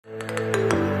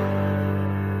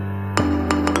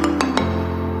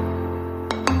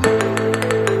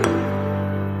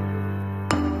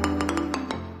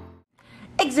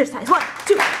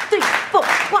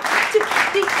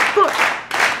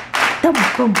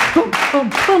boom, boom, boom,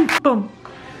 boom, boom.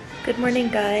 Good morning,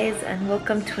 guys, and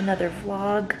welcome to another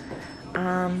vlog.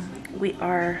 We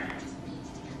are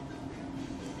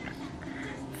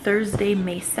Thursday,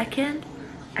 May 2nd,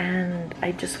 and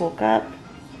I just woke up.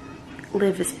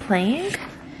 Liv is playing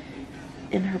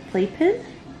in her playpen.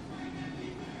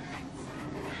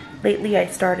 Lately, I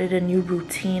started a new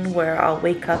routine where I'll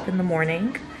wake up in the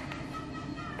morning,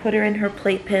 put her in her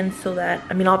playpen so that,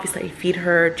 I mean, obviously I feed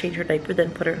her, change her diaper, then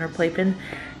put her in her playpen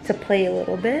to play a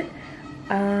little bit.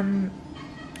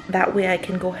 That way I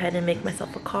can go ahead and make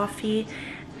myself a coffee.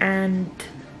 And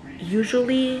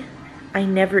usually I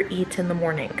never eat in the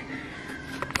morning.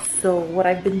 So what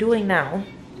I've been doing now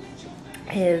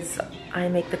is I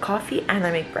make the coffee and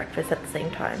I make breakfast at the same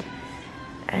time.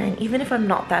 And even if I'm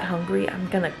not that hungry, I'm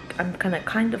gonna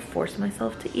kind of force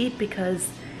myself to eat, because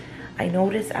I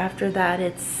notice after that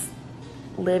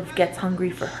Liv gets hungry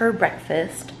for her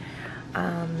breakfast.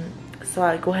 So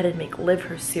I go ahead and make Liv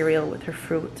her cereal with her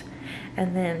fruit,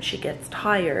 and then she gets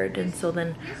tired, and so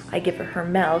then I give her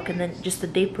milk, and then just the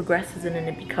day progresses and then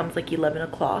it becomes like 11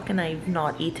 o'clock and I've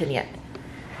not eaten yet.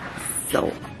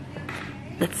 So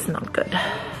that's not good.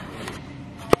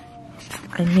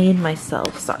 I made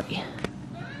myself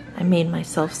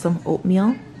some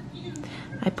oatmeal.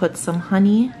 I put some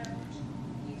honey,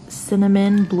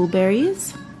 cinnamon,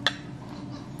 blueberries,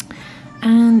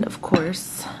 and of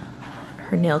course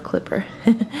her nail clipper.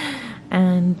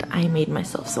 And I made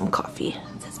myself some coffee.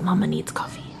 It says Mama needs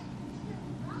coffee.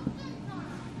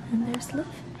 And there's Liv.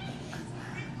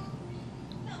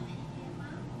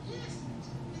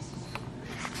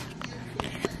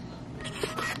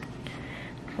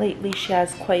 Lately she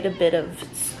has quite a bit of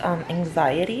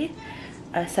anxiety,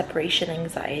 separation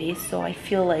anxiety, so I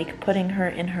feel like putting her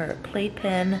in her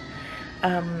playpen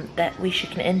that she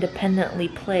can independently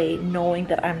play knowing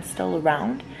that I'm still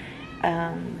around.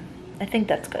 I think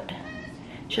that's good.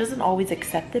 She doesn't always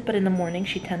accept it, but in the morning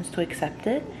she tends to accept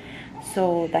it.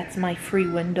 So that's my free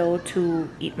window to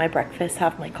eat my breakfast,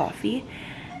 have my coffee.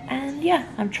 And yeah,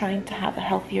 I'm trying to have a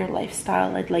healthier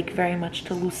lifestyle. I'd like very much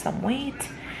to lose some weight.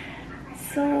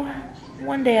 So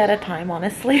one day at a time,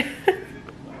 honestly.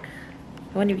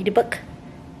 You want to read a book?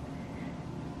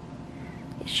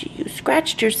 You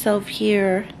scratched yourself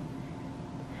here.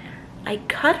 I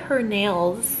cut her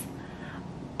nails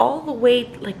all the way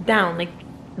like down, like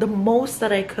the most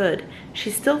that I could. She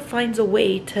still finds a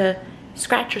way to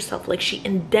scratch herself, like she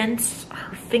indents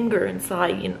her finger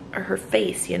inside, you know, or her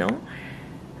face, you know.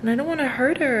 And I don't want to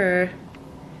hurt her.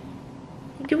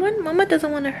 Mama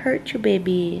doesn't want to hurt you,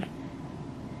 baby.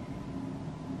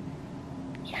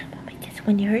 Yeah, Mama doesn't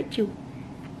want to hurt you.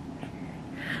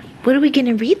 What are we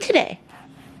gonna read today?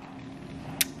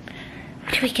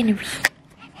 What are we gonna read?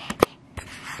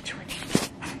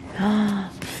 Ah,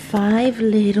 5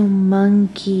 Little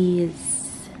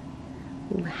Monkeys.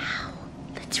 Wow.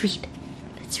 Let's read.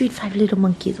 Let's read 5 Little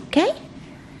Monkeys, okay?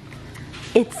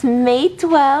 It's May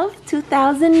 12,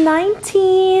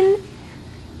 2019.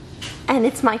 And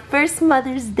it's my first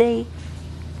Mother's Day.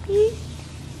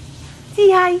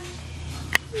 Say hi.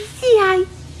 Say hi.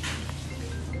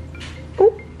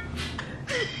 Oh.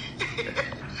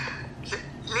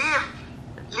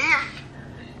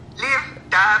 Liv,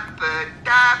 tape,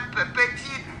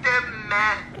 petite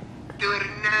main.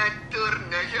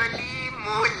 Tourne, jolie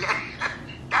moule.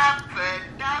 Tape,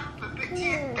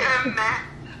 petite main.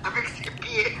 Avec ses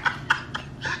pieds.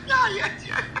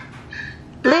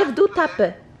 Liv, do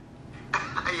tape.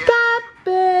 Tape.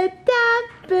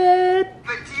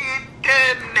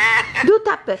 Petite main. Do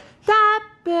tape.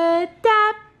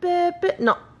 Tape.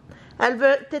 Non. Elle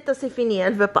veut. Teta, c'est fini.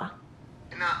 Elle veut pas.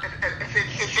 Non,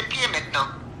 c'est ses pieds maintenant.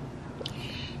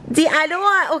 Dis allô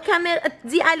aux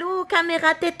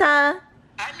caméra, Teta.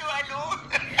 Allô.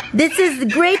 This is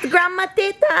great grandma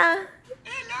Teta.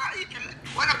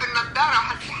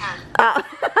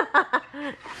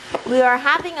 We are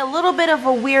having a little bit of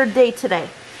a weird day today.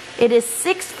 It is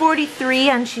 6:43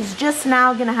 and she's just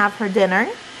now gonna have her dinner.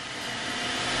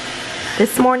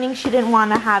 This morning she didn't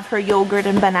want to have her yogurt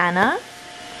and banana.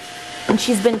 And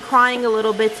she's been crying a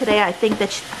little bit today. I think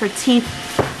that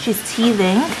she's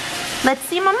teething. Let's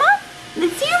see, Mama.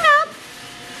 Let's see your mouth.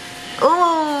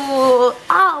 Oh,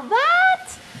 all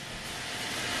that.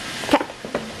 Okay.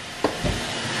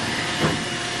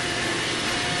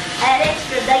 Add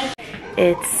extra diaper.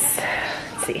 Let's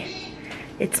see.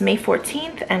 It's May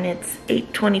 14th and it's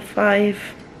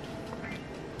 8:25.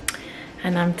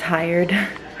 And I'm tired.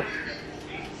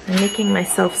 I'm making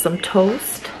myself some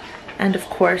toast. And of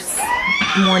course,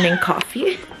 morning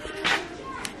coffee.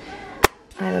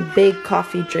 I'm a big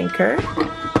coffee drinker.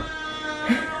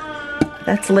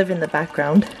 That's Liv in the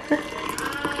background.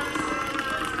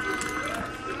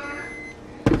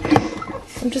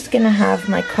 I'm just gonna have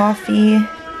my coffee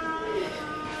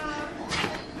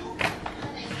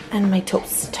and my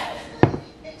toast.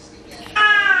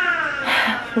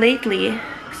 Lately,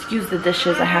 excuse the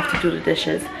dishes, I have to do the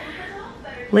dishes.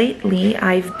 Lately,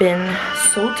 I've been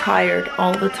so tired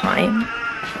all the time.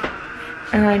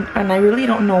 And I really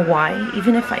don't know why.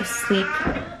 Even if I sleep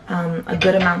a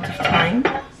good amount of time,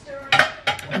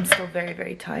 I'm still very,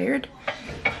 very tired.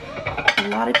 A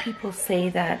lot of people say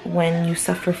that when you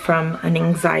suffer from an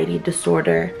anxiety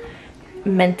disorder,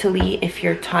 mentally, if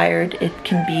you're tired, it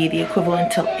can be the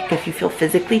equivalent to like if you feel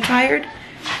physically tired.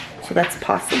 So that's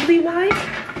possibly why.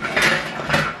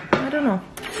 I don't know.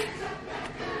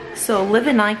 So Liv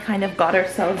and I kind of got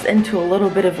ourselves into a little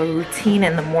bit of a routine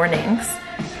in the mornings.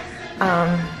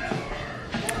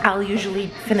 I'll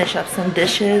usually finish up some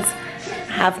dishes,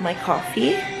 have my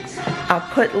coffee. I'll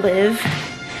put Liv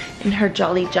in her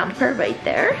jolly jumper right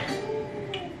there.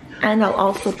 And I'll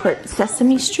also put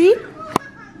Sesame Street.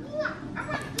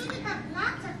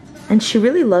 And she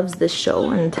really loves this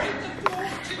show, and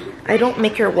I don't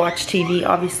make her watch TV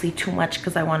obviously too much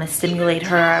because I want to stimulate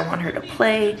her. I want her to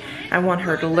play. I want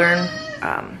her to learn,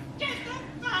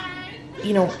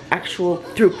 you know, actual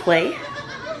through play.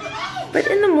 But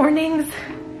in the mornings,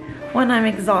 when I'm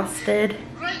exhausted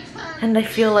and I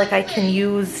feel like I can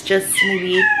use just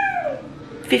maybe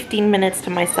 15 minutes to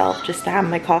myself just to have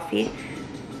my coffee,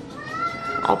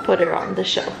 I'll put her on the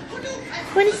show.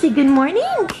 Want to say good morning?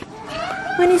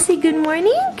 Want to say good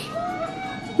morning?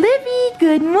 Livy,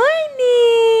 good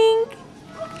morning!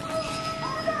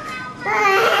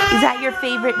 Is that your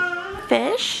favorite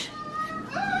fish?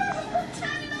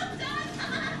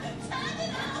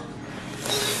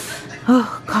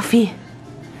 Oh, coffee.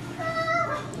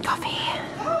 Coffee.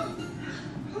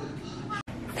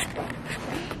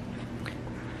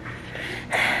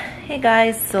 Hey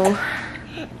guys, so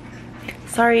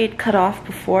sorry it cut off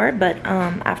before, but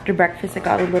after breakfast it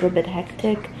got a little bit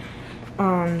hectic.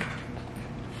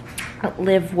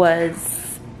 Liv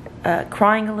was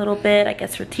crying a little bit. I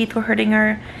guess her teeth were hurting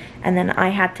her, and then I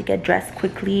had to get dressed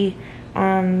quickly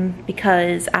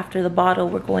because after the bottle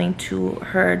we're going to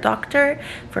her doctor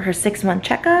for her 6-month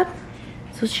checkup.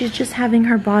 So she's just having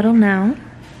her bottle now,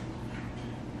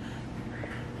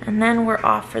 and then we're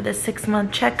off for the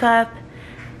 6-month checkup.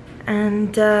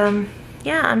 And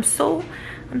yeah, I'm so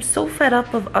fed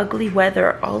up of ugly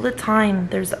weather. All the time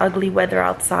there's ugly weather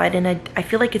outside, and I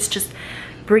feel like it's just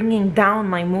bringing down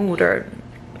my mood, or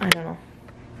I don't know.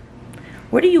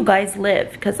 Where do you guys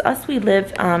live? Because us, we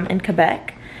live in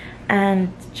Quebec,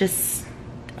 and just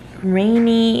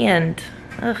rainy and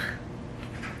ugh,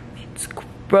 it's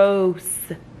gross.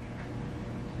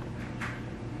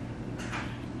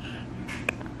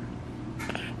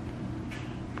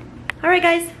 All right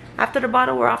guys, after the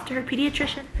bottle we're off to her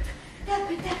pediatrician.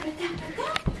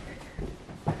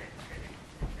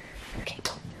 Okay,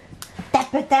 go.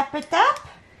 Tap it, tap it, tap.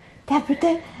 Tap it,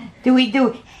 tap. Do we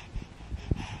do?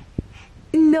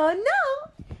 No, no.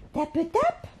 Tap it,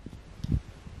 tap.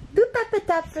 Do tap it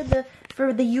tap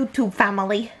for the YouTube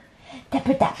family. Tap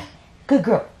it, tap. Good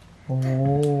girl.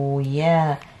 Oh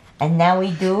yeah. And now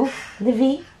we do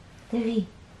Livy, Livy,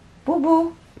 boo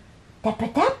boo. Tap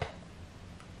it, tap.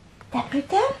 Tap it,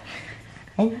 tap.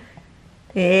 And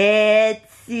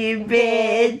itsy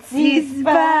bitsy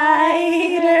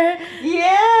spider.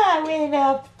 Yeah, went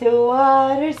up the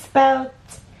water spout.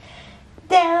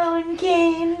 Down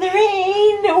came the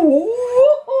rain. Ooh.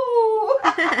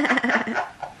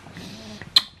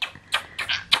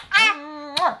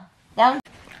 Down.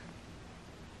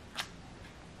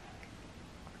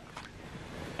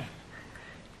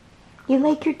 You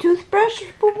like your toothbrush,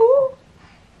 boo boo?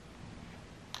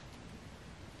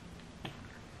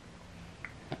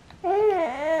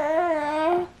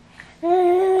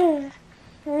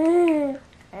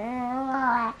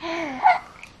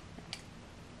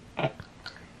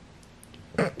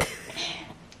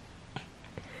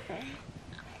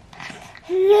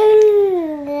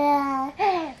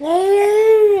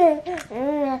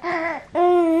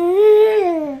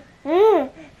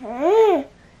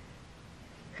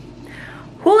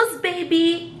 Whose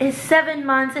baby is 7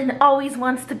 months and always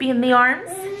wants to be in the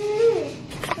arms?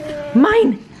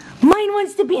 Mine! Mine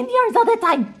wants to be in the arms all the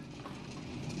time!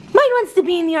 Mine wants to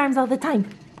be in the arms all the time!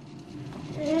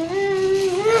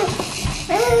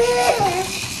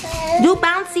 Do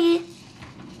bouncy!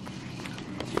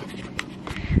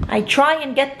 I try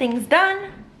and get things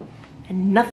done, and nothing.